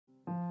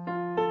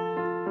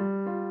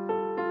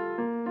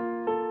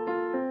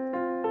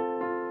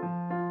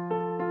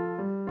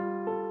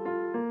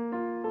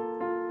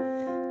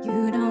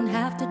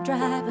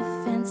drive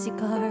a fancy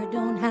car.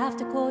 Don't have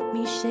to quote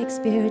me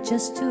Shakespeare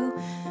just to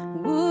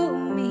woo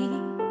me.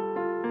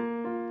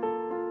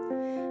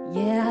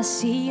 Yeah, I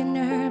see your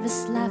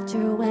nervous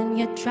laughter when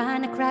you're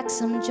trying to crack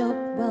some joke.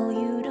 Well,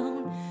 you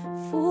don't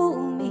fool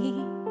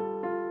me.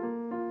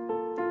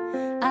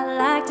 I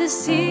like to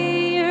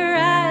see your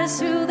eyes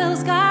through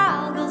those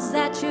goggles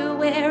that you're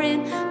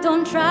wearing.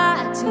 Don't try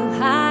to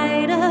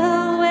hide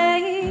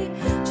away.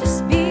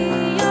 Just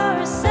be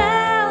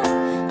yourself,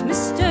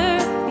 Mr.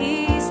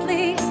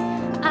 Beasley.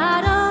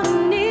 I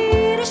don't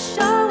need a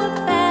show of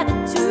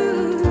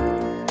attitude,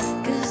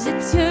 'cause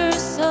it's your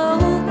soul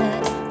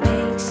that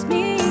makes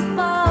me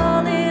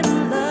fall in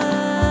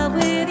love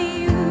with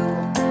you.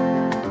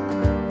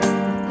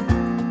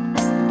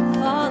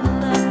 Fall in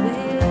love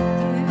with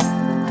you.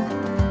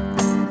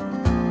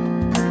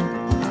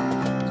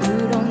 You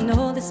don't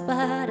know this,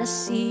 but I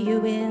see you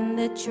in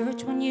the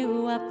church when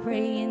you are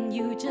praying.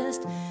 You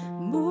just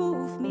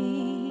move me.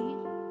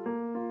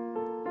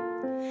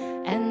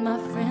 And my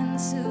friend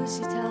Sue,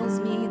 she tells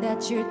me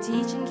that you're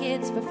teaching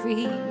kids for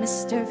free,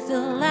 Mr.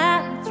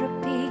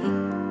 Philanthropy.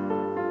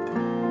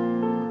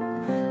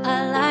 I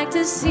like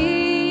to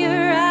see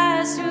your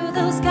eyes through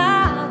those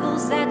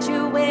goggles that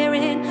you're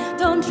wearing.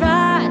 Don't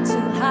try to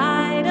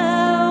hide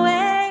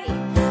away.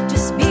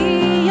 Just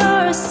be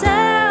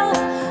yourself,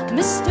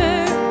 Mr.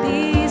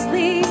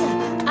 Beasley.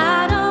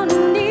 I don't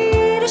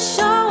need a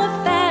show of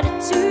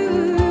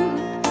attitude,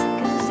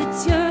 'cause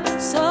it's your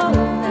soul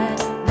that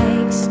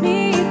makes me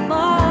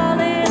fall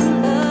in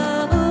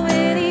love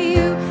with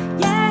you.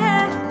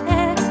 Yeah,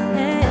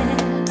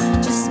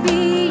 just be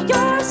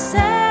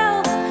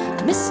yourself,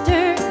 Mr.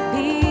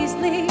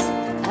 Beasley.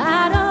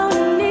 I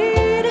don't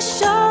need a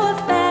show of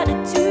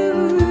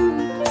attitude,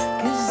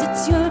 'cause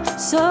it's your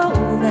soul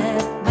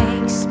that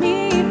makes me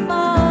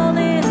fall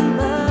in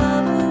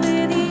love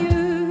with you.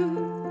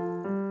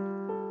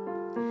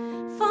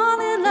 Fall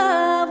in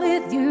love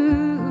with you.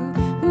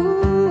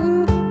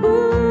 Ooh,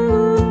 ooh,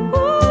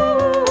 ooh.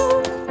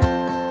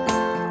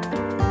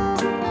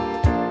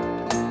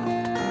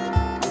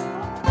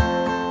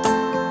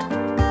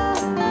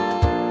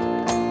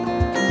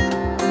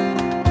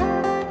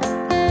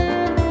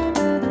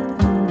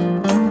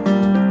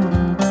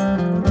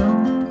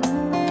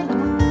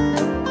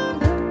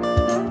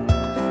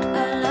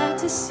 I like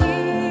to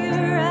see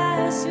your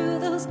eyes through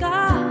those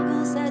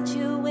goggles that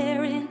you're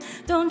wearing.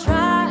 Don't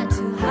try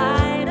to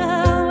hide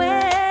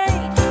away.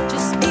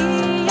 Just be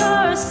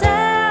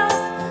yourself,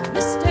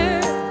 Mr.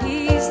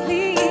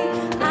 Beasley.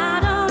 I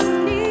don't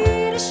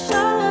need a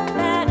show of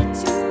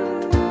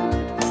attitude,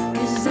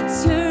 'cause it's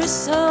your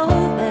soul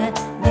that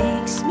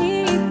makes me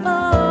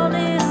fall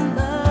in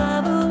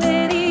love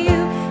with you.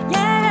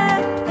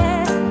 Yeah,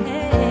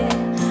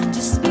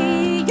 just be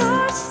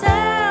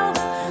yourself,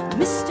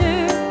 Mr.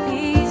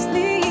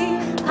 Beasley.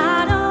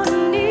 I don't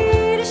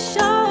need a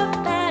show of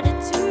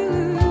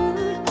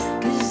attitude,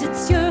 'cause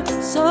it's your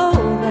soul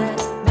that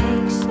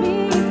makes me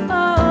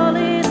fall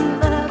in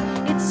love.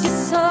 It's your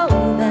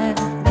soul that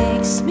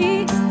makes me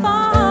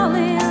fall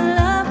in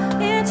love.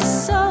 It's your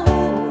soul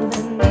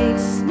that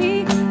makes me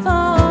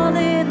fall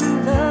in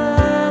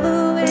love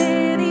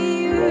with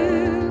you.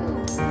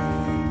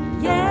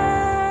 Yeah.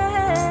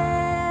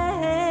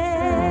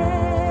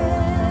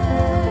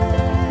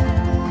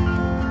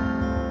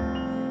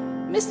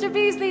 Mr.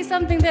 Beasley,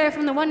 something there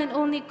from the one and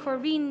only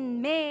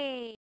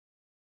Corrinne.